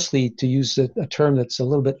mostly, to use a term that's a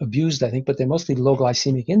little bit abused, I think, but they're mostly low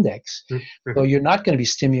glycemic index. Mm-hmm. So you're not going to be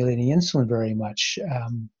stimulating insulin very much.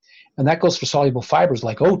 And that goes for soluble fibers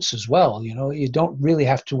like oats as well. You don't really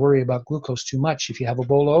have to worry about glucose too much if you have a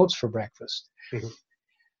bowl of oats for breakfast.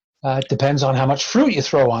 Mm-hmm. It depends on how much fruit you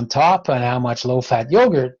throw on top and how much low-fat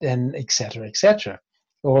yogurt and et cetera, et cetera.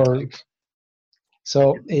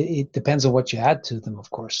 So it depends on what you add to them, of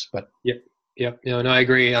course. But Yep. No, I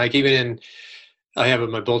agree. Like I have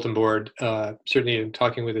on my bulletin board, certainly in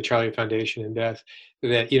talking with the Charlie Foundation and Beth,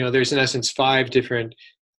 that, there's in essence 5 different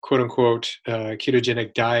quote unquote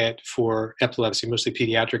ketogenic diet for epilepsy, mostly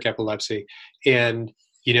pediatric epilepsy. And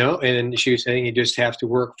she was saying you just have to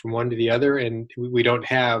work from one to the other, and we don't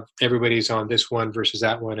have everybody's on this one versus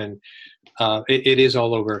that one. And it is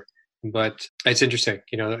all over, but it's interesting.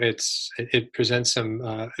 It presents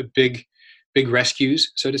some big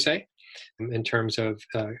rescues, so to say, in terms of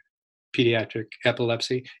pediatric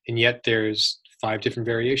epilepsy. And yet there's 5 different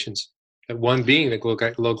variations, one being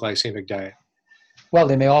the low glycemic diet. Well,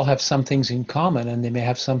 they may all have some things in common, and they may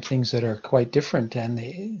have some things that are quite different.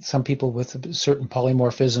 And some people with certain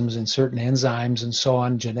polymorphisms and certain enzymes and so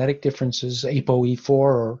on, genetic differences, ApoE4,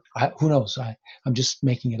 or who knows, I'm just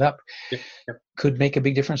making it up, Yep. could make a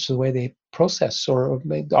big difference to the way they process. Or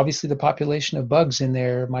obviously the population of bugs in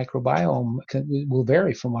their microbiome will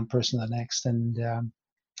vary from one person to the next. And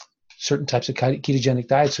certain types of ketogenic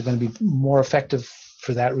diets are going to be more effective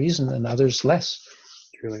for that reason and others less.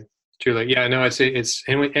 Truly. Yeah, no, it's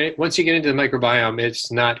and once you get into the microbiome,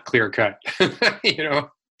 it's not clear cut.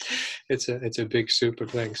 It's a big soup of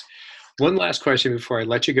things. One last question before I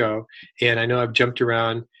let you go. And I know I've jumped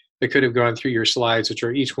around. I could have gone through your slides, which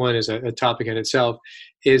are each one is a topic in itself,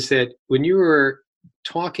 is that when you were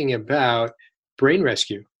talking about brain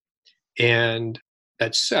rescue, and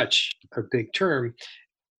that's such a big term,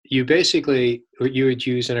 you basically, what you would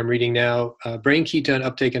use, and I'm reading now, brain ketone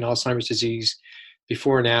uptake in Alzheimer's disease,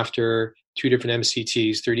 before and after 2 different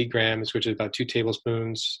MCTs, 30 grams, which is about 2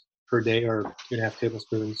 tablespoons per day, or 2.5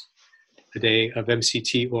 tablespoons a day of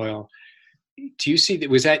MCT oil. Do you see that?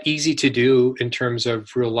 Was that easy to do in terms of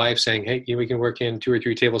real life, saying, hey, we can work in 2 or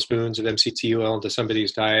 3 tablespoons of MCT oil into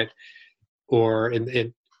somebody's diet? Or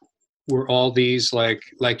were all these like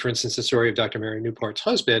for instance, the story of Dr. Mary Newport's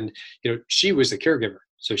husband, she was the caregiver.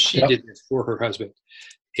 So she did this for her husband.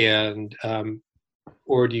 And,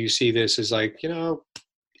 or do you see this as like,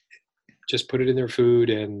 just put it in their food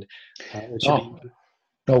and it should be?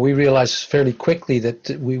 No, we realized fairly quickly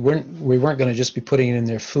that we weren't going to just be putting it in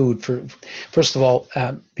their food. First of all,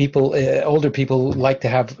 older people like to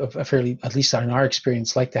have a fairly, at least in our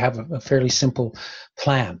experience, like to have a fairly simple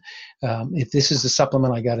plan. If this is the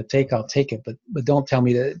supplement I got to take, I'll take it. But don't tell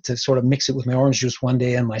me to sort of mix it with my orange juice one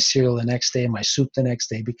day and my cereal the next day and my soup the next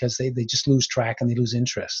day, because they just lose track and they lose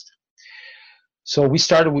interest. So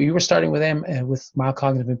we were starting with them with mild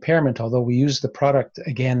cognitive impairment, although we used the product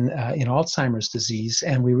again in Alzheimer's disease,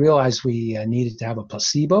 and we realized we needed to have a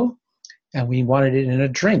placebo, and we wanted it in a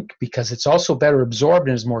drink because it's also better absorbed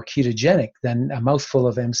and is more ketogenic than a mouthful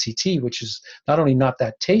of MCT, which is not only not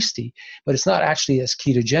that tasty, but it's not actually as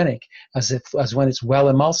ketogenic as when it's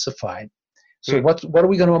well emulsified. So what are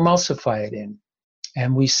we going to emulsify it in?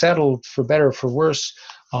 And we settled, for better or for worse,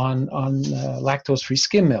 on lactose-free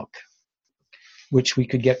skim milk, which we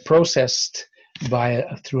could get processed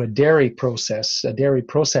through a dairy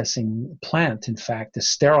processing plant. In fact, a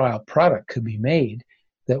sterile product could be made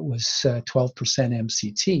that was 12%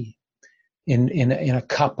 MCT in a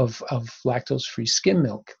cup of lactose-free skim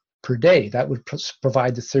milk per day. That would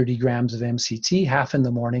provide the 30 grams of MCT, half in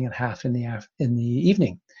the morning and half in the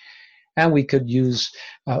evening. And we could use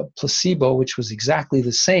placebo, which was exactly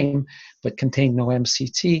the same, but contained no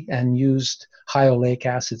MCT, and used high oleic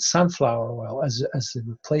acid sunflower oil as the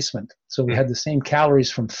replacement. So we had the same calories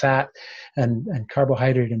from fat and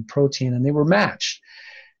carbohydrate and protein, and they were matched.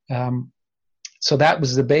 So that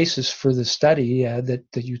was the basis for the study that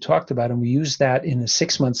you talked about. And we used that in a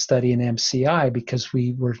 6-month study in MCI because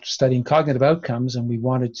we were studying cognitive outcomes and we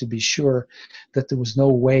wanted to be sure that there was no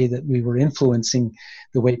way that we were influencing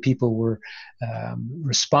the way people were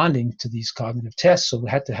responding to these cognitive tests. So we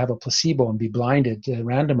had to have a placebo and be blinded,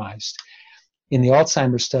 randomized. In the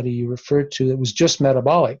Alzheimer's study you referred to, it was just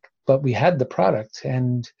metabolic, but we had the product.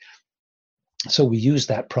 And so we used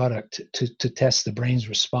that product to test the brain's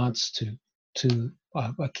response to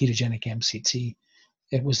a ketogenic MCT.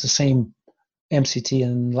 It was the same MCT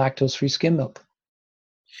in lactose-free skim milk.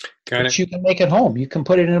 Got Which it. you can make at home. You can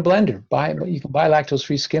put it in a blender. You can buy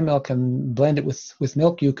lactose-free skim milk and blend it with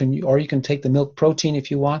milk. You can take the milk protein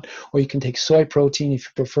if you want, or you can take soy protein if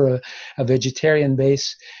you prefer a vegetarian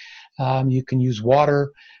base. You can use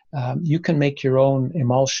water. You can make your own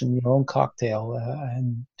emulsion, your own cocktail,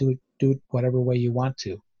 and do it whatever way you want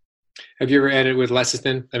to. Have you ever added with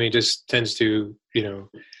lecithin? I mean, just tends to,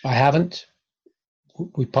 I haven't.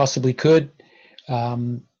 We possibly could.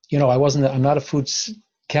 I'm not a food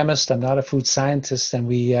chemist. I'm not a food scientist. And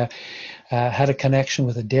we had a connection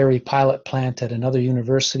with a dairy pilot plant at another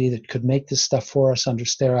university that could make this stuff for us under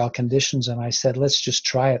sterile conditions. And I said, let's just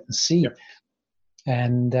try it and see. Yep.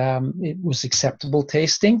 And it was acceptable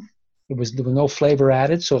tasting. There was no flavor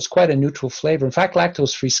added, so it's quite a neutral flavor. In fact,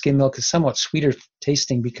 lactose-free skim milk is somewhat sweeter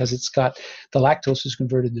tasting because the lactose is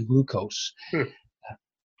converted to glucose.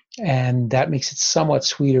 And that makes it somewhat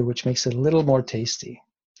sweeter, which makes it a little more tasty.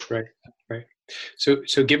 Right.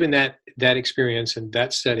 So given that experience and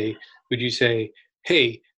that study, would you say,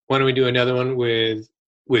 hey, why don't we do another one with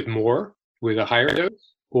a higher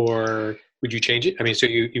dose, or would you change it? I mean, so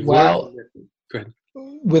you've well, go ahead.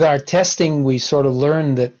 With our testing, we sort of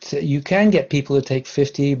learned that you can get people to take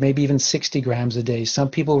 50, maybe even 60 grams a day. Some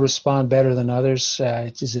people respond better than others.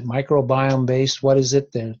 Is it microbiome based? What is it?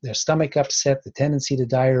 Their stomach upset, the tendency to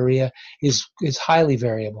diarrhea is highly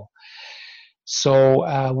variable.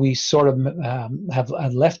 So we sort of have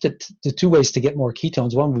left it to two ways to get more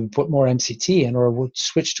ketones. One, we put more MCT in, or we'll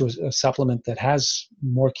switch to a supplement that has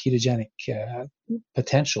more ketogenic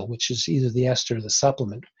potential, which is either the ester or the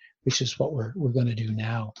supplement, which is what we're going to do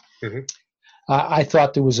now. Mm-hmm. I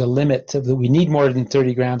thought there was a limit that we need more than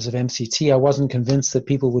 30 grams of MCT. I wasn't convinced that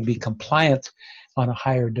people would be compliant on a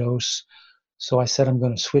higher dose. So I said I'm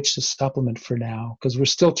going to switch the supplement for now, because we're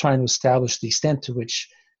still trying to establish the extent to which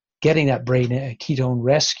getting that brain ketone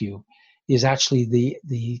rescue is actually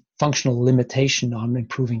the functional limitation on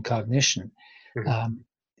improving cognition. Mm-hmm.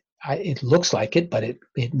 It looks like it, but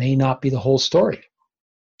it may not be the whole story.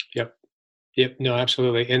 Yep. No,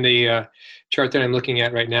 absolutely. In the chart that I'm looking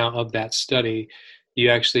at right now of that study, you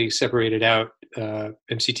actually separated out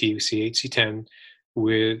MCT, C8,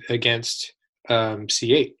 C10 against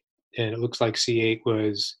C8, and it looks like C8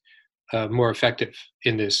 was more effective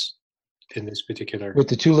in this particular. With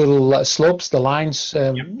the two little slopes, the lines.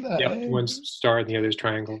 Yep. One's star and the other's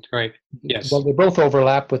triangled. Right. Yes. Well, they both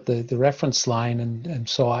overlap with the reference line, and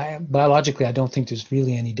so biologically, I don't think there's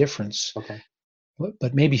really any difference. Okay.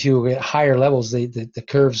 But maybe if you were at higher levels, the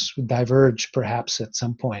curves would diverge perhaps at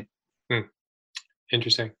some point.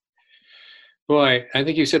 Interesting. Boy, I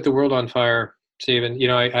think you set the world on fire, Stephen.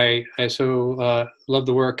 I so love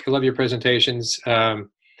the work. I love your presentations that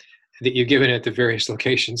you've given at the various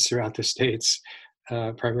locations throughout the States,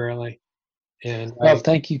 primarily. And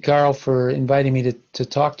thank you, Carl, for inviting me to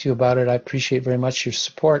talk to you about it. I appreciate very much your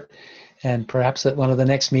support. And perhaps at one of the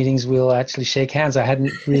next meetings, we'll actually shake hands. I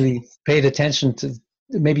hadn't really paid attention to,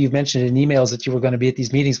 maybe you've mentioned in emails that you were going to be at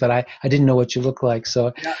these meetings, but I didn't know what you look like.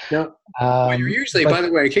 So, no. Well, you're usually, by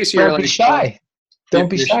the way, in case you're don't be shy. Don't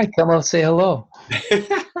be shy. Come on, say hello.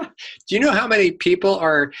 Do you know how many people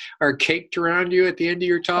are caked around you at the end of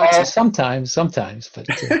your talk? Sometimes, but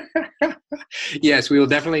yes, we will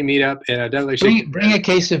definitely meet up, and I'll definitely bring a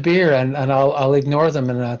case of beer, and I'll ignore them,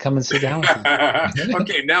 and I'll come and sit down with you.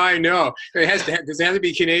 Okay, now I know. Does it have to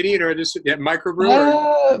be Canadian, or just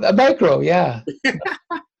microbrew? A micro, yeah.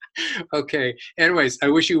 Okay. Anyways, I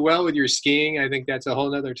wish you well with your skiing. I think that's a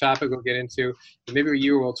whole other topic we'll get into. Maybe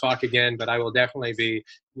you will talk again, but I will definitely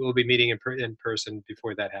we'll be meeting in person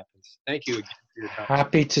before that happens. Thank you again for your time.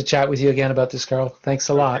 Happy to chat with you again about this, Carl. Thanks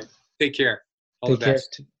a lot. Take care. Take care.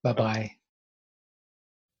 Bye-bye.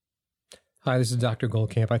 Hi, this is Dr.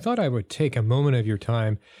 Goldkamp. I thought I would take a moment of your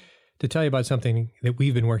time to tell you about something that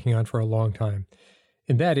we've been working on for a long time,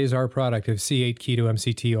 and that is our product of C8 Keto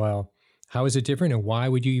MCT oil. How is it different, and why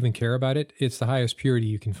would you even care about it? It's the highest purity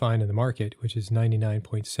you can find in the market, which is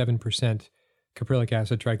 99.7% caprylic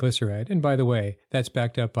acid triglyceride. And by the way, that's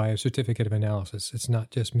backed up by a certificate of analysis. It's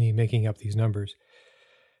not just me making up these numbers.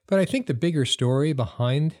 But I think the bigger story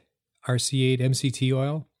behind our C8 MCT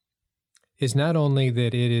oil is not only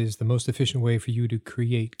that it is the most efficient way for you to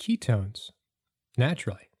create ketones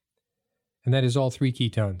naturally, and that is all three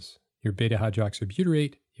ketones, your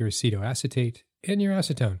beta-hydroxybutyrate, your acetoacetate, and your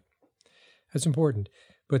acetone. That's important.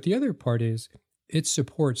 But the other part is it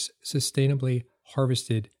supports sustainably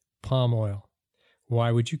harvested palm oil.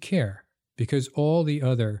 Why would you care? Because all the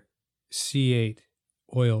other C8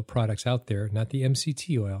 oil products out there, not the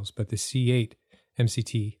MCT oils, but the C8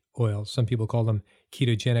 MCT oils, some people call them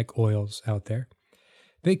ketogenic oils out there,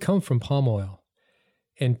 they come from palm oil.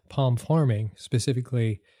 And palm farming,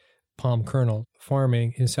 specifically palm kernel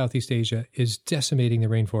farming in Southeast Asia, is decimating the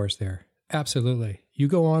rainforest there. Absolutely. You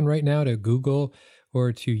go on right now to Google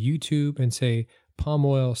or to YouTube and say palm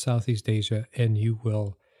oil Southeast Asia, and you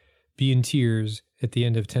will be in tears at the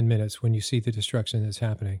end of 10 minutes when you see the destruction that's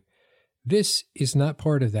happening. This is not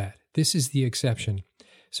part of that. This is the exception.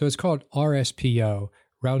 So it's called RSPO,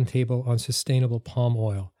 Roundtable on Sustainable Palm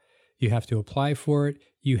Oil. You have to apply for it.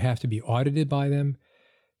 You have to be audited by them.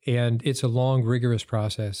 And it's a long, rigorous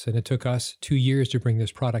process. And it took us 2 years to bring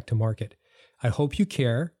this product to market. I hope you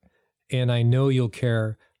care. And I know you'll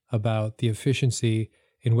care about the efficiency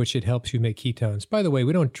in which it helps you make ketones. By the way,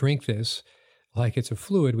 we don't drink this like it's a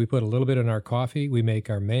fluid. We put a little bit in our coffee. We make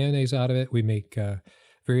our mayonnaise out of it. We make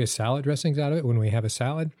various salad dressings out of it when we have a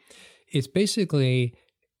salad. It's basically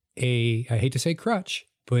I hate to say crutch,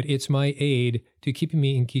 but it's my aid to keeping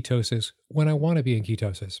me in ketosis when I want to be in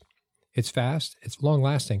ketosis. It's fast. It's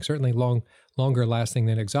long-lasting, certainly longer lasting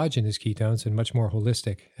than exogenous ketones and much more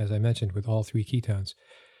holistic, as I mentioned, with all three ketones.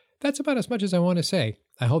 That's about as much as I want to say.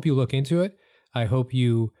 I hope you look into it. I hope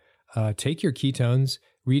you take your ketones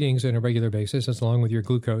readings on a regular basis, along with your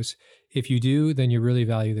glucose. If you do, then you really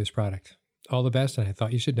value this product. All the best, and I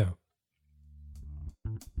thought you should know.